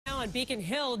Now on Beacon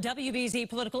Hill, WBZ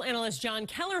political analyst John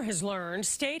Keller has learned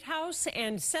State House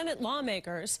and Senate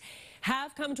lawmakers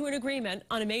have come to an agreement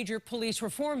on a major police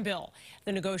reform bill.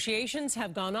 The negotiations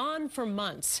have gone on for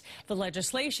months. The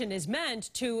legislation is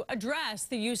meant to address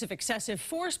the use of excessive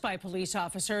force by police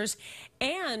officers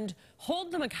and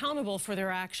hold them accountable for their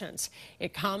actions.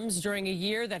 It comes during a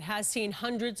year that has seen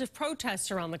hundreds of protests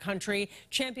around the country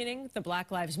championing the Black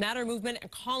Lives Matter movement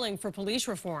and calling for police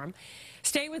reform.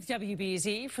 Stay with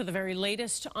WBZ for the very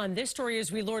latest on this story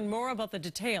as we learn more about the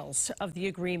details of the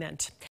agreement.